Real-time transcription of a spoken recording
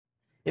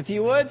If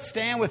you would,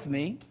 stand with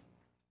me,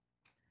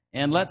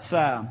 and let's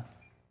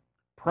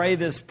pray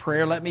this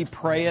prayer. Let me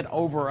pray it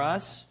over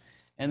us,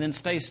 and then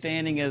stay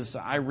standing as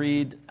I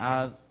read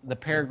the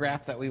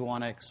paragraph that we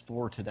want to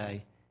explore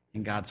today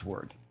in God's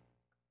Word.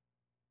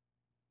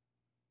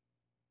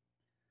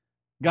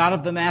 God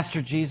of the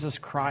Master Jesus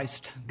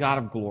Christ, God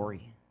of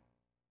glory,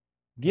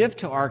 give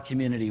to our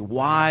community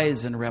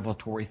wise and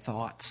revelatory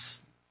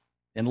thoughts,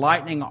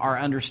 enlightening our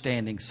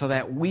understanding so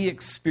that we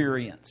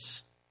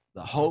experience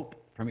the hope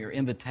from your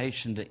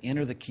invitation to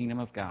enter the kingdom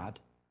of God,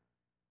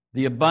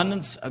 the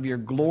abundance of your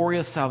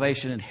glorious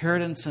salvation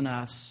inheritance in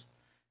us,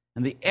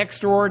 and the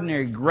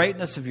extraordinary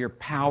greatness of your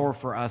power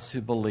for us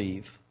who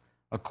believe,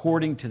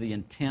 according to the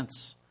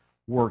intense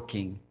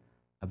working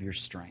of your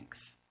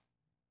strength.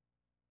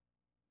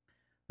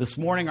 This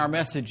morning our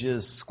message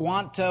is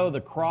Squanto,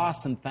 the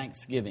Cross, and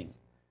Thanksgiving.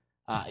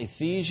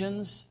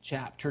 Ephesians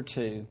chapter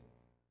 2.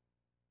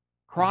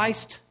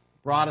 Christ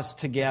brought us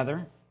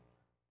together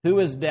through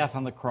his death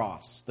on the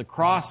cross. The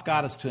cross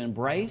got us to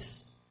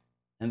embrace,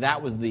 and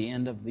that was the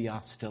end of the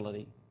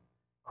hostility.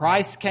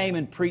 Christ came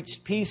and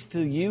preached peace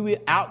to you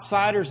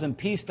outsiders and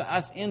peace to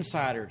us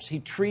insiders. He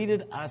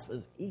treated us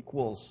as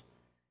equals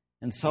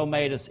and so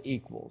made us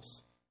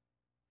equals.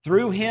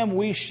 Through him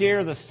we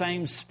share the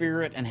same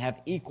Spirit and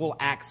have equal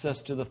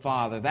access to the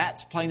Father.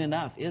 That's plain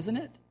enough, isn't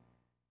it?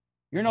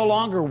 You're no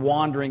longer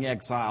wandering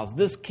exiles.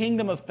 This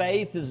kingdom of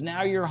faith is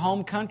now your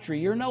home country.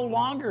 You're no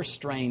longer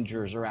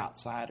strangers or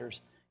outsiders.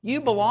 You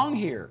belong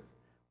here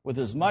with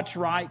as much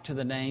right to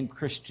the name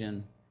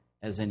Christian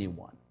as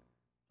anyone.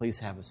 Please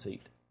have a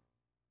seat.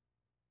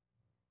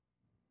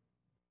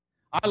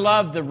 I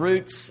love the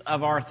roots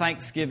of our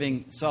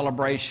Thanksgiving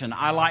celebration.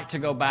 I like to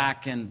go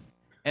back and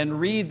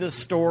read the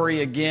story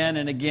again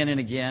and again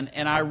and again.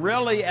 And I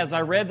really, as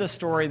I read the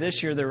story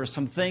this year, there were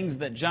some things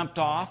that jumped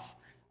off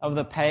of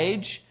the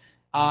page.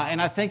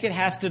 And I think it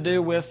has to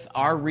do with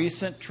our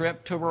recent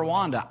trip to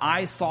Rwanda.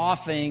 I saw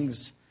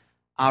things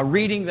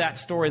reading that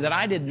story that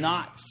I did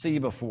not see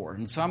before.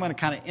 And so I'm going to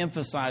kind of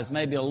emphasize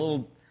maybe a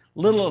little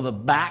of the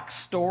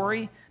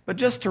backstory, but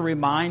just to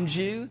remind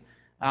you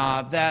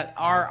that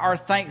our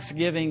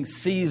Thanksgiving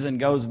season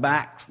goes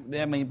back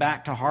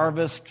to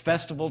harvest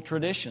festival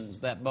traditions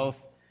that both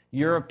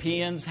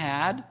Europeans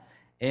had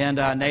and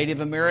Native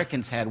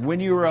Americans had. When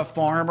you were a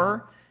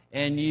farmer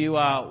and you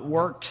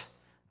worked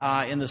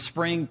in the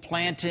spring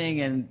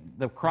planting and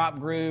the crop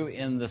grew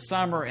in the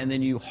summer and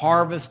then you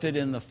harvested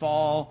in the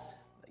fall,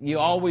 you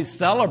always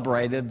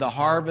celebrated the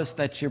harvest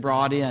that you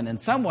brought in. In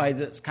some ways,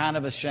 it's kind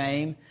of a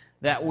shame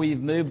that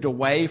we've moved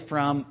away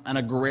from an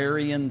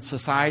agrarian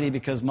society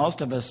because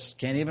most of us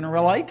can't even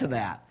relate to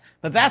that.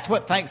 But that's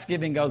what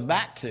Thanksgiving goes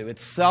back to.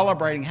 It's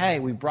celebrating, hey,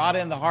 we brought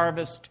in the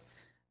harvest,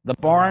 the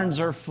barns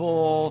are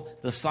full,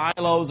 the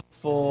silos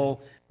are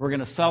full, we're going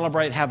to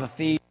celebrate, have a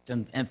feast,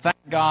 and thank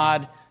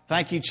God,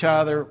 thank each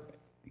other.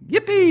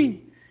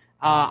 Yippee!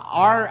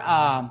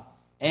 Our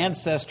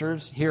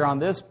ancestors here on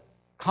this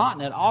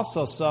continent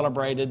also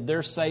celebrated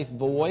their safe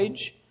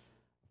voyage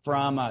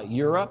from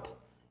Europe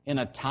in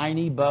a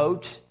tiny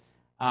boat.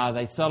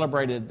 They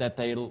celebrated that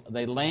they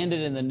landed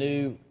in the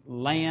new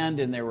land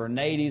and there were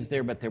natives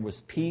there, but there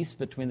was peace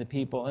between the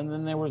people. And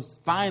then there was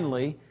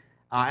finally,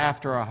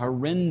 after a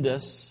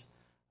horrendous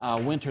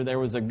winter, there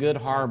was a good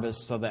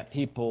harvest so that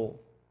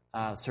people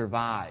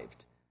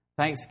survived.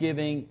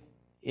 Thanksgiving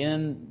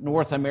in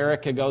North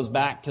America goes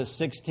back to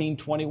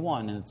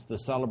 1621, and it's the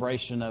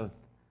celebration of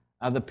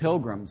the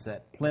Pilgrims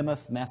at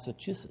Plymouth,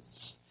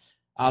 Massachusetts.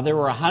 There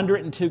were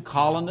 102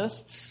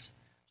 colonists,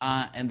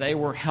 and they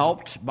were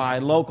helped by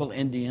local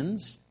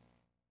Indians.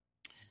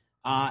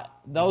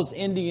 Those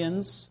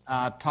Indians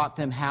taught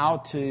them how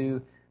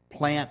to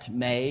plant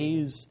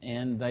maize,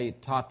 and they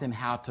taught them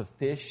how to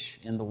fish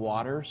in the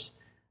waters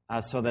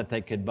so that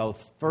they could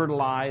both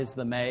fertilize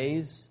the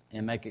maize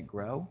and make it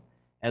grow,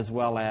 as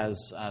well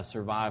as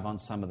survive on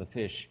some of the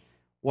fish.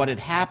 What had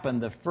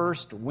happened the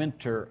first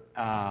winter,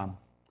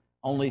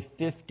 only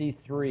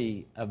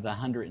 53 of the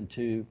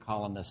 102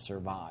 colonists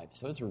survived.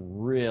 So it's a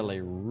really,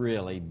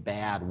 really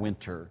bad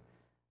winter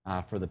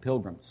for the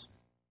Pilgrims.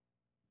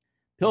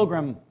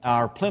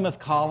 Plymouth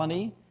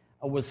Colony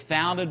was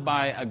founded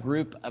by a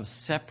group of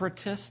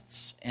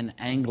separatists and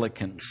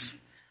Anglicans.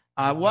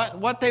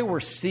 What they were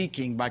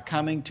seeking by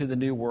coming to the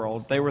New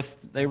World, they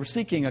were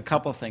seeking a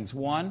couple of things.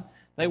 One,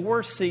 they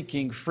were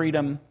seeking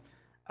freedom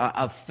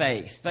of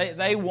faith.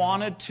 They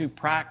wanted to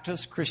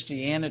practice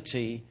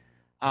Christianity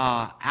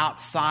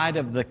outside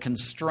of the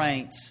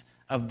constraints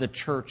of the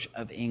Church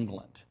of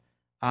England.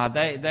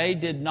 They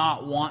did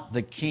not want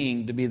the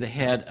king to be the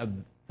head of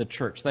the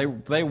church.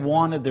 They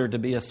wanted there to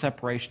be a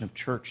separation of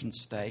church and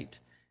state.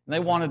 And they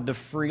wanted to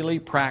freely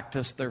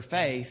practice their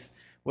faith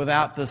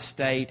without the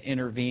state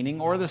intervening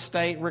or the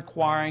state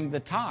requiring the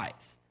tithe.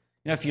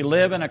 You know, if you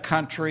live in a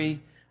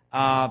country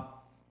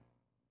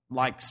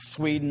like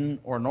Sweden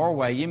or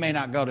Norway, you may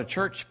not go to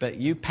church, but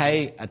you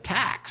pay a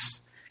tax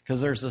because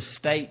there's a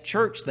state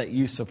church that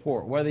you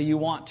support, whether you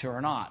want to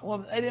or not. Well,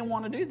 they didn't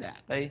want to do that.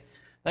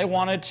 They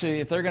wanted to,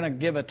 if they're going to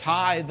give a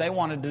tithe, they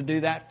wanted to do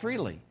that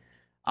freely.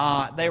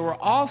 They were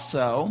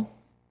also,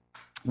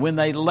 when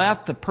they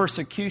left the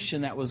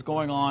persecution that was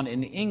going on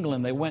in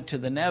England, they went to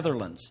the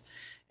Netherlands.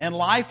 And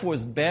life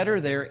was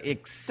better there,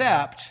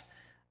 except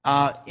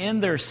in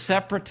their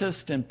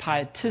separatist and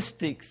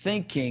pietistic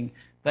thinking,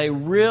 they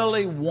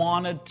really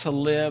wanted to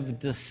live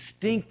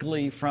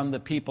distinctly from the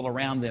people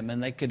around them.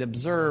 And they could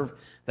observe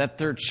that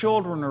their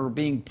children were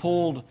being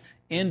pulled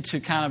into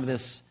kind of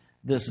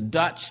this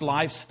Dutch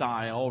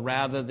lifestyle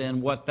rather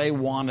than what they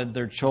wanted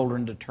their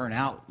children to turn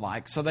out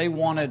like. So they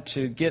wanted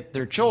to get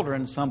their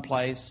children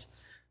someplace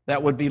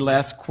that would be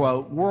less,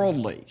 quote,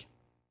 worldly.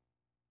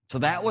 So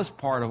that was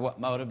part of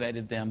what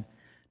motivated them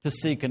to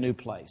seek a new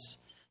place.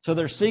 So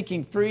they're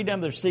seeking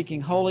freedom, they're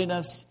seeking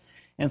holiness,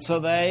 and so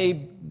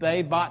they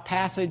bought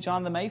passage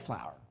on the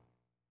Mayflower.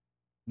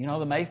 You know,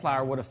 the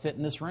Mayflower would have fit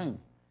in this room.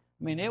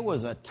 I mean, it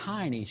was a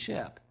tiny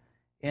ship.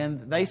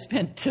 And they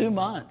spent 2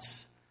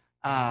 months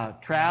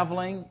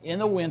traveling in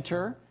the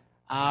winter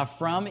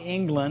from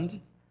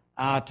England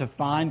to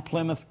find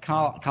Plymouth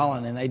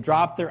Colony. And they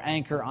dropped their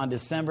anchor on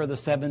December the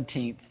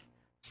 17th,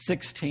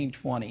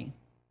 1620.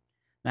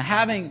 Now,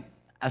 having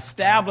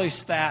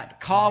established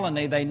that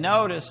colony, they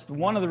noticed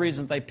one of the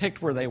reasons they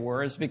picked where they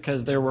were is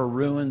because there were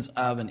ruins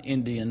of an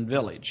Indian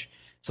village.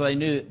 So they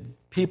knew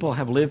that people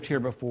have lived here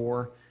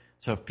before.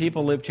 So if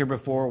people lived here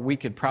before, we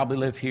could probably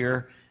live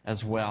here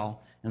as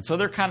well. And so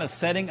they're kind of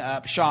setting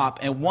up shop.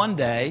 And one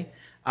day,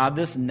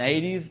 this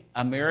Native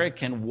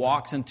American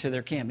walks into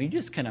their camp. You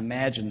just can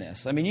imagine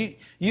this. I mean,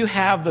 you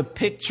have the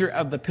picture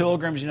of the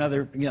pilgrims.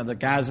 They're the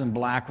guys in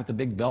black with the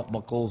big belt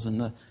buckles and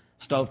the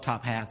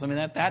stovetop hats. I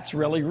mean, that's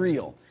really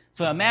real.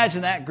 So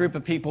imagine that group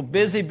of people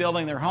busy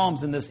building their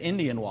homes, and this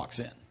Indian walks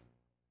in.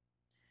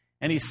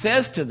 And he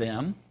says to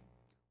them,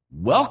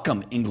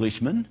 "Welcome,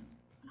 Englishmen."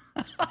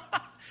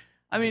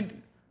 I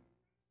mean,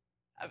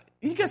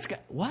 you guys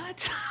got,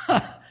 what?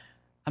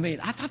 I mean,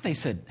 I thought they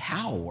said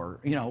how or,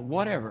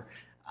 whatever.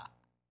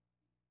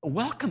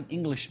 Welcome,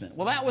 Englishmen.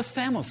 Well, that was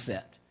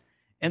Samoset.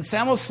 And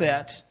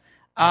Samoset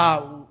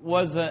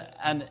was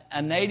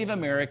a Native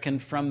American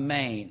from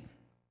Maine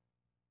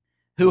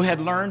who had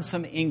learned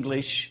some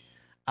English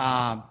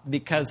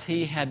because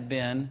he had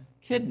been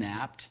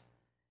kidnapped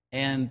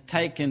and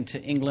taken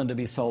to England to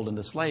be sold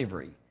into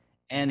slavery.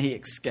 And he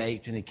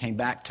escaped and he came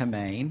back to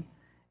Maine.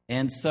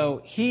 And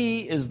so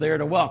he is there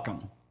to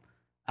welcome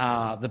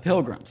the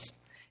pilgrims.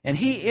 And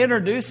he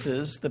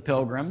introduces the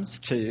pilgrims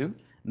to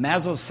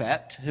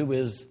Mazoset, who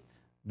is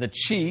the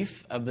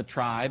chief of the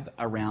tribe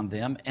around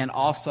them, and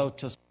also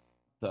to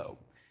Squanto.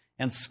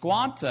 And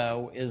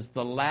Squanto is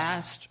the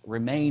last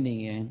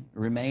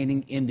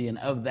remaining Indian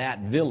of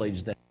that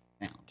village that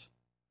they found.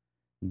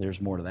 And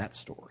there's more to that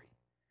story.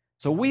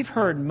 So we've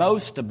heard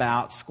most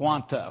about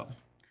Squanto.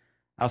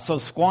 So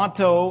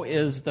Squanto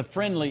is the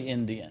friendly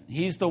Indian.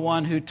 He's the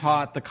one who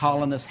taught the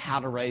colonists how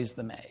to raise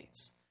the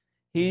maize.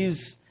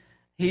 He's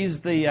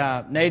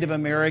the Native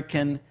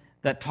American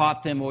that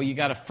taught them, well, you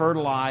got to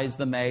fertilize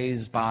the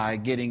maize by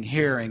getting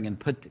herring and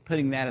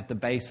putting that at the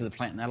base of the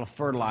plant, and that'll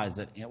fertilize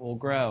it, and it will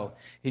grow.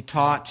 He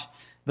taught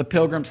the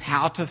pilgrims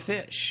how to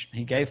fish.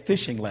 He gave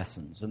fishing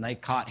lessons, and they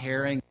caught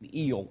herring and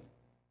eel.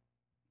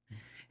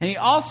 And he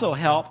also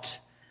helped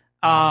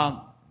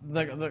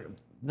the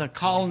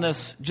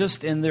colonists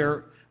just in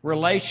their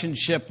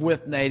relationship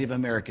with Native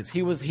Americans.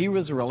 He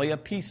was really a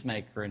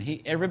peacemaker,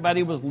 and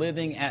everybody was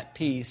living at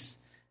peace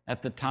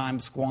at the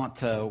time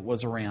Squanto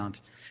was around.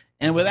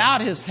 And without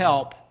his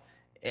help,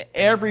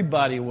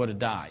 everybody would have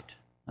died.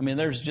 I mean,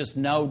 there's just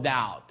no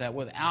doubt that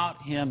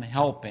without him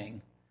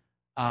helping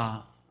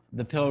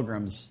the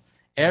pilgrims,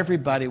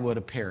 everybody would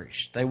have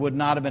perished. They would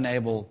not have been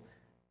able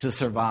to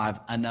survive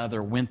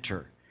another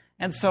winter.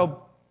 And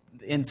so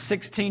in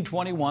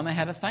 1621, they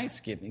had a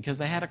Thanksgiving because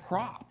they had a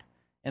crop.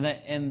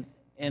 And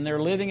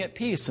they're living at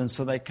peace, and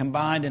so they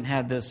combined and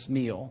had this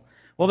meal.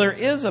 Well, there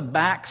is a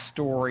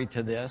backstory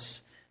to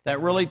this that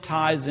really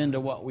ties into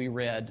what we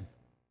read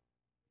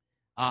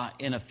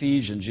in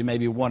Ephesians. You may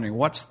be wondering,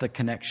 what's the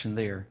connection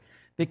there?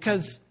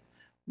 Because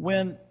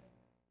when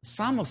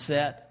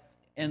Samoset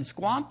and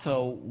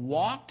Squanto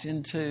walked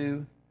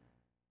into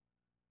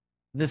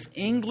this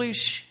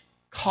English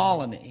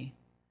colony,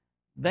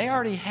 they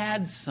already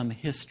had some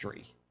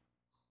history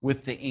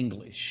with the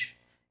English.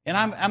 And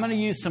I'm going to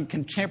use some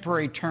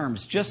contemporary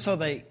terms just so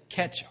they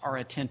catch our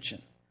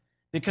attention.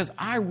 Because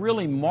I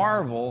really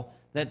marvel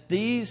that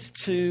these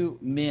two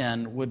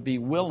men would be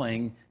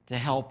willing to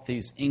help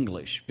these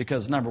English.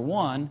 Because number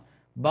one,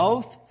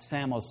 both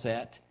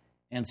Samoset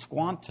and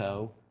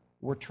Squanto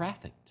were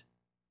trafficked.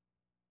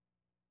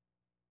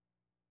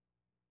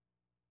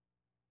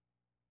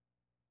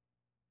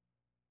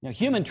 Now,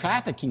 human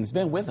trafficking's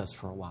been with us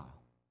for a while.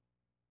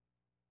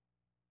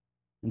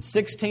 In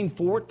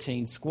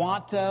 1614,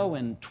 Squanto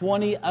and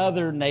 20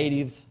 other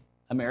Native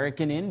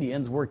American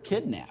Indians were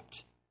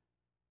kidnapped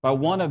by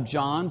one of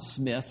John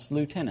Smith's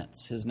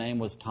lieutenants. His name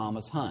was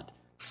Thomas Hunt.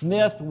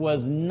 Smith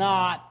was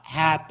not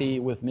happy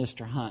with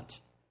Mr.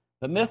 Hunt.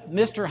 But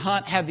Mr.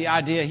 Hunt had the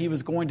idea he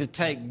was going to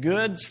take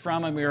goods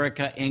from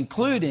America,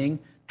 including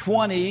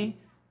 20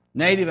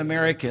 Native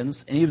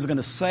Americans, and he was going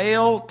to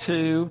sail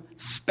to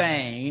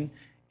Spain,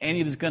 and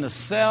he was going to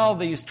sell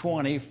these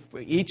 20,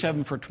 each of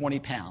them for 20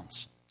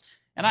 pounds.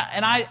 And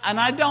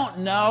I don't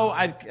know,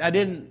 I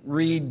didn't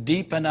read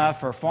deep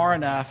enough or far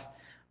enough,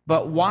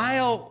 but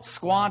while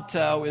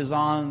Squanto is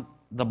on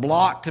the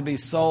block to be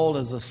sold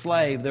as a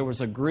slave, there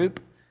was a group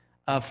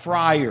of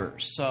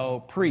friars,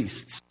 so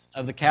priests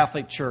of the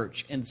Catholic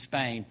Church in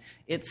Spain.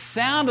 It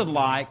sounded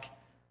like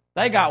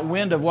they got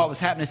wind of what was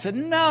happening. They said,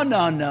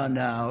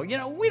 no.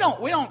 We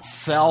don't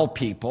sell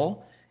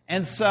people.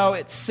 And so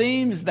it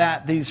seems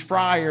that these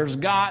friars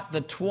got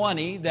the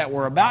 20 that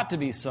were about to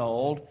be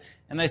sold,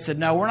 and they said,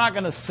 no, we're not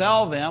going to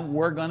sell them.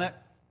 We're going to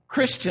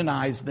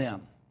Christianize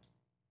them.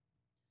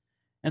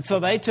 And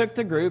so they took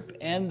the group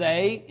and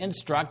they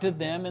instructed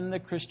them in the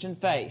Christian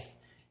faith.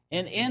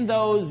 And in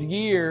those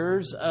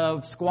years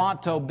of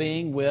Squanto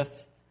being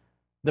with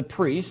the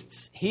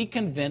priests, he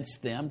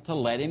convinced them to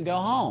let him go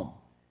home.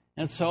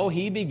 And so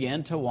he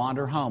began to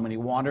wander home. And he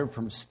wandered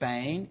from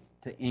Spain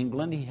to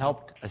England. He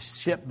helped a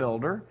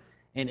shipbuilder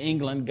in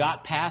England,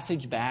 got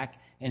passage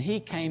back, and he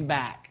came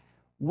back.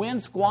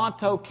 When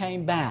Squanto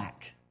came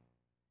back,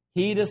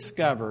 he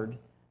discovered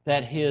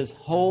that his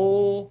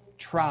whole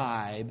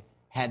tribe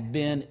had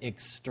been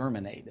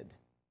exterminated.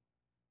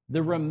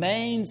 The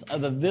remains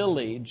of the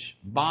village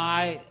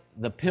by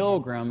the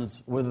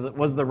pilgrims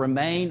was the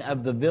remain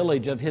of the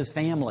village of his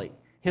family.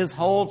 His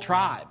whole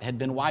tribe had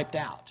been wiped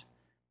out,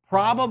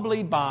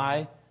 probably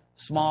by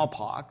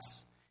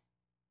smallpox,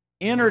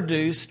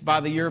 introduced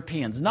by the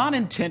Europeans. Not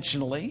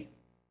intentionally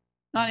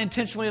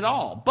at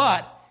all,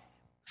 but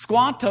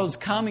Squanto's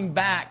coming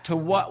back to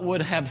what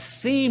would have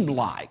seemed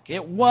like,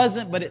 it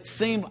wasn't, but it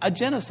seemed a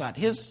genocide.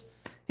 His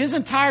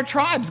entire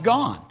tribe's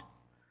gone.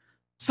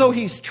 So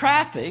he's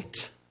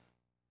trafficked,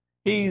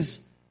 he's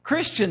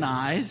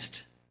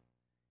Christianized,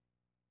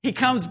 he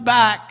comes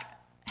back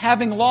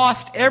having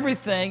lost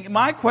everything.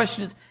 My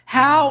question is,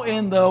 how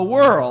in the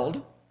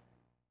world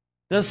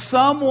does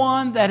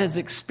someone that has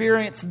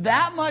experienced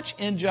that much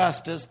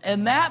injustice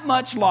and that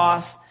much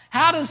loss,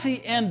 how does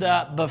he end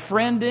up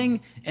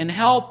befriending and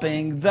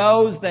helping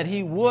those that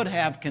he would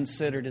have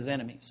considered his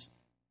enemies?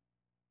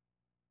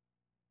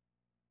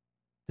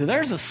 So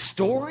there's a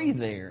story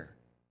there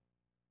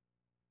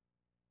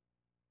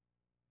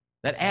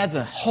that adds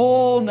a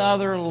whole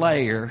nother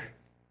layer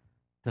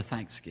to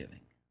Thanksgiving.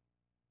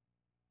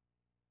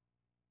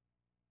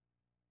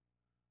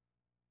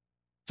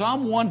 So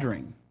I'm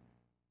wondering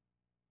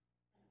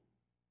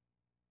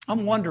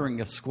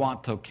if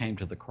Squanto came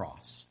to the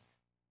cross.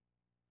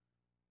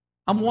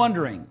 I'm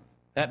wondering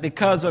that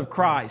because of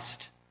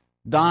Christ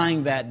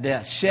dying that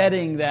death,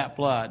 shedding that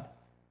blood,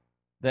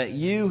 that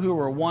you who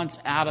were once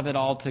out of it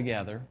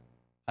altogether,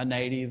 a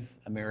Native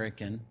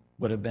American,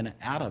 would have been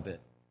out of it.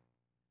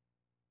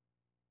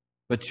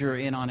 But you're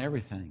in on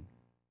everything.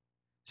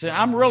 So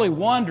I'm really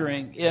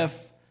wondering if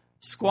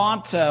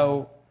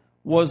Squanto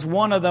was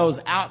one of those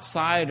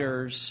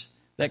outsiders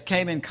that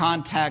came in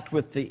contact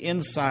with the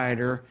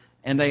insider,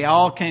 and they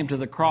all came to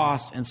the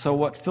cross, and so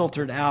what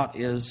filtered out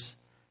is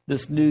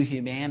this new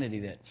humanity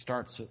that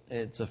starts,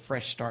 it's a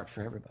fresh start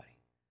for everybody.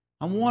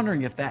 I'm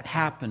wondering if that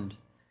happened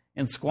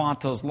in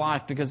Squanto's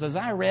life, because as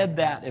I read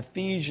that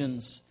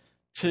Ephesians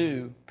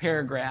 2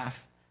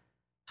 paragraph,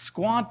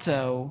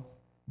 Squanto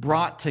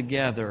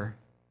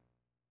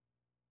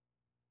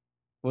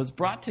was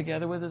brought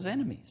together with his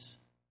enemies.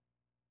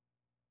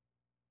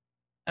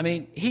 I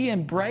mean, he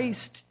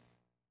embraced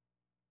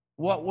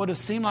what would have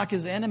seemed like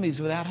his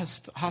enemies without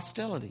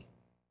hostility.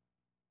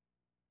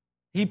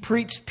 He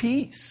preached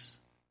peace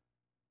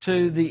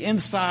to the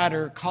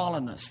insider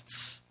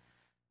colonists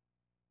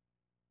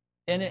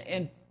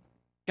and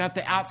got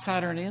the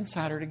outsider and the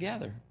insider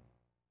together.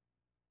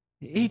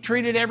 He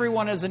treated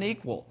everyone as an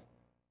equal.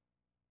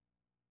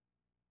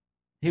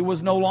 He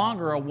was no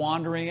longer a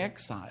wandering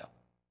exile.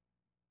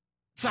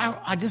 So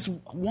I just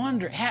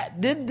wonder,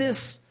 did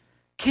this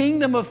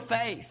kingdom of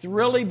faith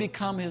really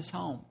become his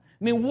home?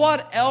 I mean,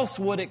 what else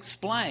would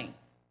explain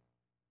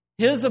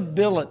his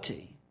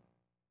ability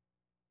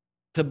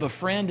to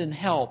befriend and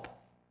help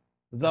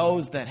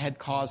those that had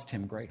caused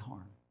him great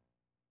harm?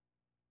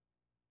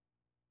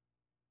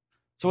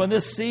 So in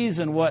this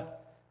season,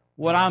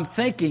 what I'm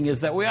thinking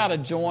is that we ought to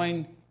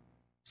join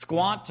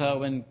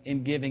Squanto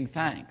in giving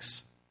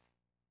thanks.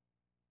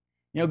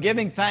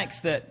 Giving thanks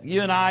that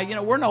you and I,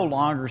 we're no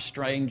longer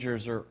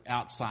strangers or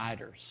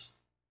outsiders.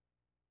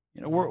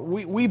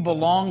 We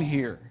belong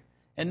here.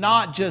 And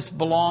not just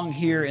belong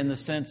here in the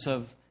sense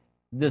of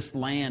this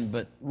land,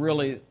 but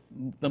really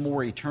the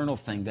more eternal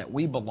thing, that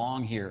we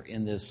belong here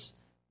in this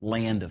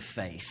land of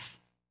faith.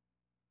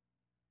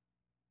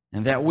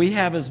 And that we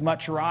have as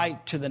much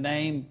right to the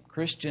name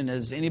Christian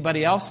as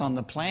anybody else on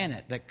the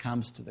planet that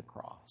comes to the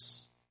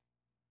cross.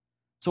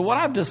 So what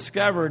I've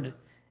discovered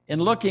in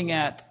looking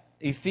at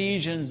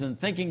Ephesians and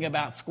thinking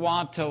about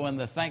Squanto and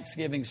the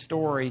Thanksgiving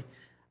story,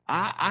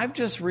 I've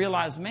just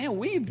realized, man,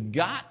 we've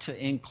got to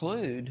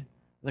include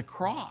the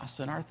cross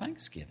in our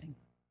Thanksgiving.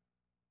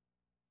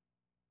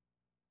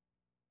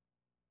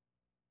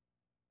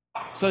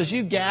 So as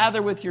you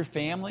gather with your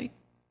family,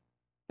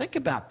 think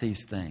about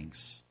these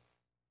things.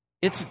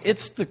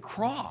 It's the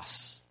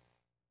cross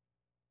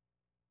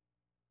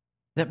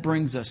that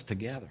brings us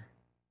together.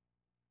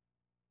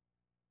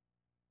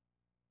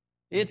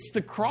 It's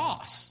the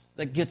cross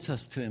that gets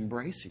us to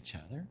embrace each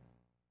other.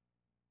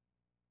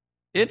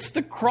 It's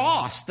the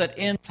cross that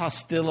ends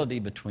hostility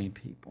between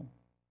people.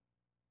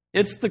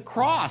 It's the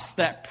cross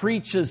that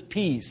preaches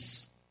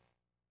peace.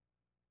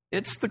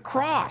 It's the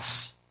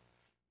cross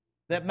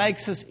that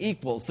makes us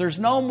equals. There's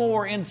no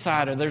more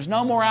insider. There's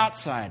no more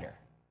outsider.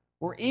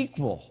 We're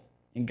equal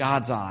in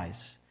God's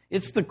eyes.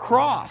 It's the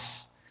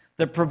cross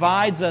that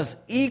provides us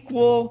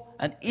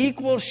an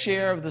equal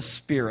share of the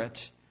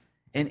Spirit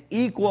and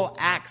equal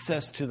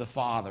access to the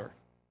Father.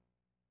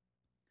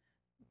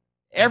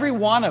 Every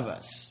one of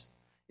us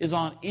is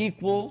on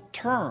equal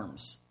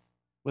terms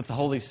with the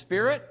Holy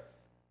Spirit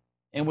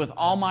and with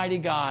Almighty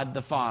God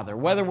the Father.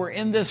 Whether we're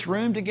in this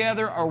room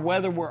together or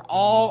whether we're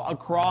all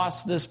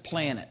across this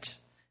planet,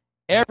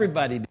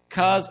 everybody,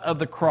 because of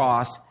the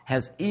cross,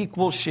 has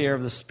equal share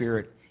of the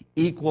Spirit,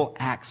 equal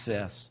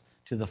access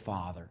to the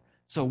Father.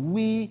 So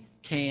we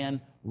can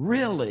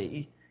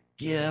really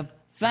give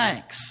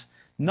thanks,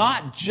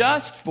 not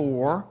just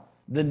for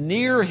the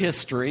near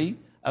history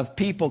of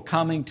people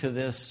coming to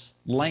this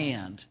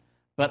land,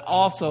 but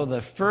also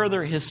the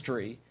further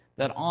history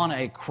that on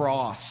a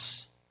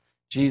cross,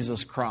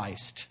 Jesus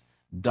Christ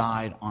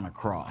died on a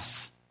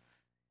cross.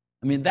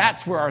 I mean,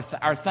 that's where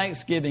our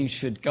thanksgiving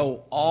should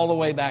go all the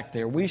way back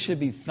there. We should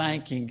be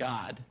thanking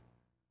God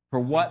for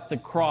what the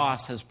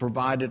cross has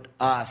provided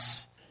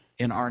us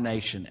in our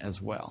nation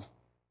as well.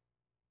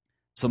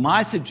 So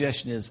my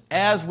suggestion is,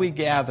 as we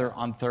gather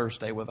on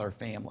Thursday with our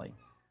family,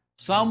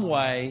 some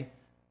way,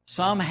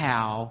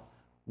 somehow,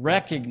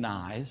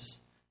 recognize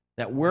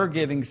that we're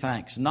giving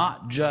thanks,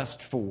 not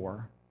just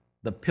for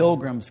the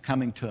pilgrims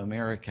coming to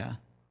America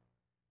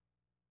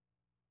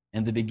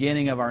and the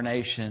beginning of our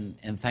nation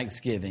and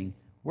Thanksgiving.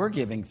 We're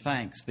giving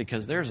thanks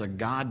because there's a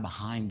God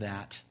behind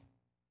that.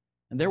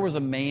 And there was a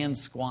man,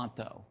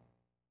 Squanto,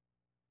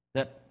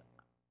 that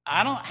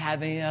I don't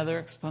have any other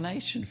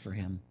explanation for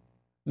him.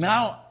 I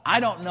mean, I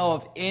don't know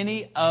of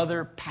any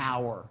other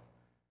power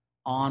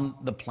on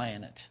the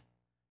planet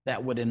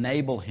that would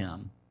enable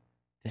him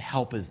to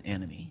help his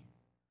enemy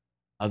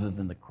other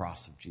than the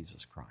cross of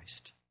Jesus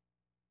Christ.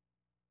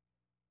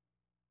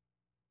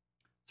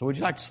 So would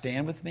you like to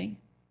stand with me?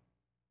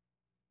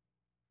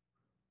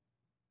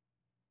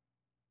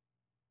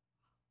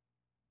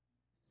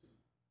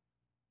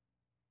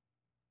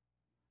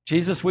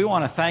 Jesus, we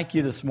want to thank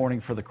you this morning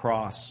for the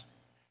cross.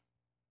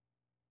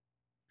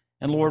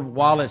 And Lord,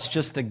 while it's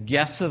just a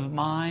guess of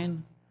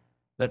mine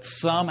that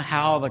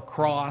somehow the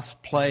cross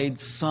played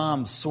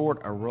some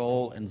sort of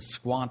role in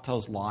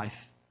Squanto's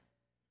life,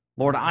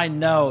 Lord, I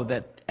know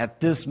that at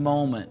this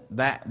moment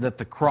that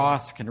the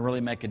cross can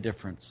really make a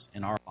difference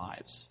in our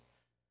lives.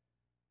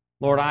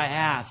 Lord, I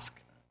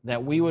ask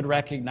that we would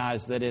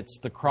recognize that it's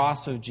the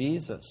cross of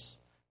Jesus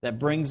that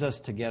brings us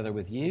together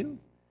with you,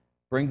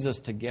 brings us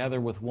together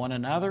with one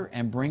another,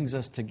 and brings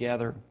us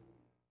together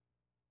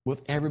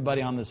with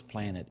everybody on this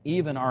planet,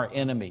 even our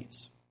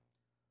enemies.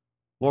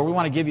 Lord, we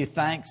want to give you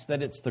thanks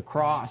that it's the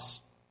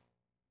cross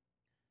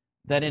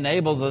that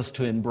enables us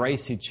to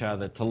embrace each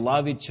other, to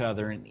love each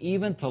other, and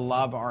even to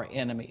love our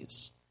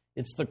enemies.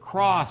 It's the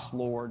cross,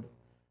 Lord,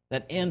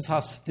 that ends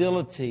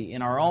hostility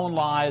in our own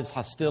lives,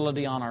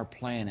 hostility on our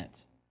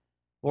planet.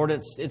 Lord,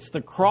 it's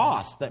the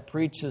cross that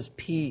preaches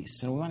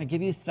peace, and we want to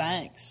give you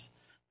thanks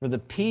for the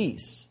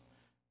peace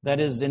that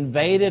has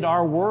invaded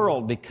our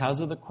world because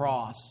of the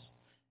cross.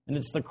 And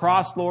it's the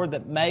cross, Lord,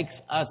 that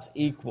makes us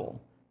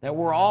equal, that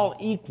we're all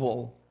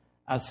equal,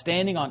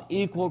 standing on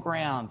equal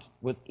ground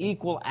with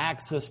equal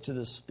access to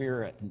the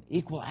Spirit and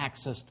equal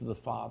access to the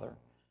Father.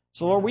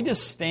 So, Lord, we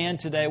just stand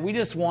today. We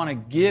just want to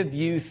give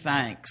you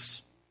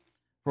thanks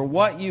for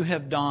what you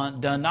have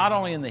done not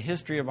only in the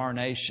history of our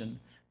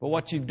nation, but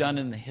what you've done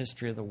in the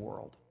history of the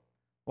world.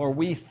 Lord,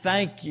 we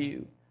thank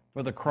you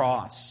for the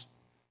cross.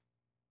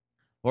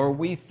 Lord,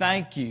 we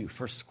thank you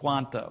for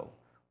Squanto.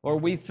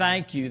 Lord, we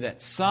thank you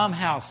that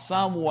somehow,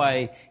 some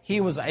way,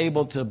 he was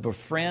able to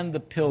befriend the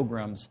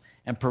pilgrims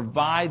and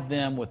provide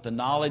them with the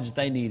knowledge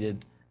they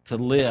needed to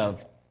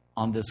live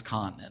on this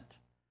continent.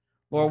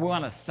 Lord, we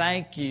want to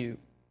thank you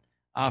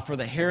for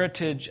the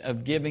heritage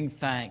of giving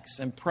thanks,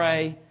 and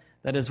pray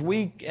that as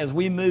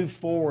we move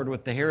forward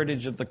with the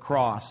heritage of the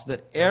cross,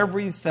 that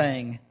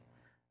everything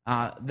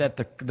that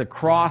the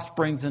cross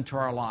brings into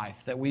our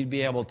life, that we'd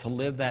be able to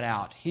live that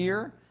out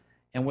here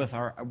and with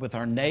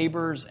our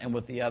neighbors and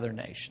with the other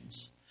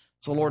nations.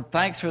 So, Lord,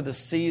 thanks for this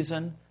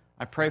season.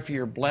 I pray for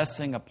your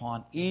blessing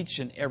upon each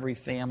and every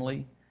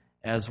family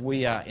as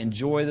we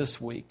enjoy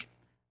this week.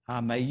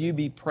 May you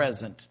be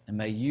present and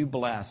may you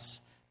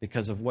bless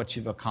because of what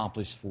you've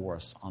accomplished for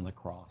us on the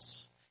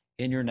cross.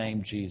 In your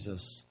name,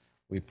 Jesus,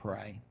 we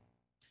pray.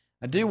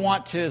 I do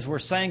want to, as we're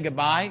saying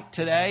goodbye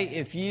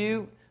today,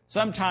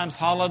 sometimes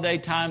holiday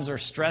times are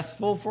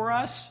stressful for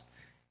us,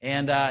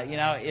 And,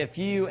 if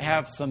you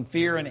have some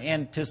fear and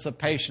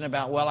anticipation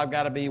about, well, I've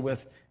got to be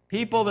with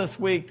people this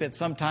week that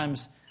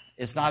sometimes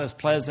it's not as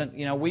pleasant,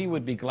 we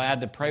would be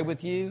glad to pray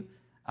with you.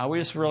 We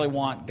just really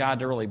want God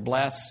to really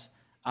bless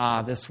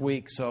this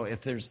week. So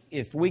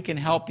if we can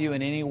help you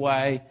in any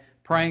way,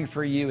 praying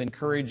for you,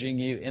 encouraging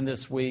you in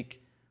this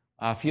week,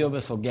 a few of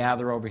us will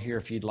gather over here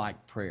if you'd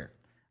like prayer.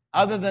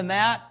 Other than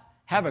that,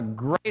 have a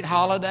great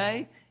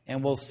holiday,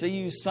 and we'll see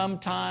you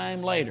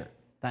sometime later.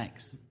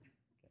 Thanks.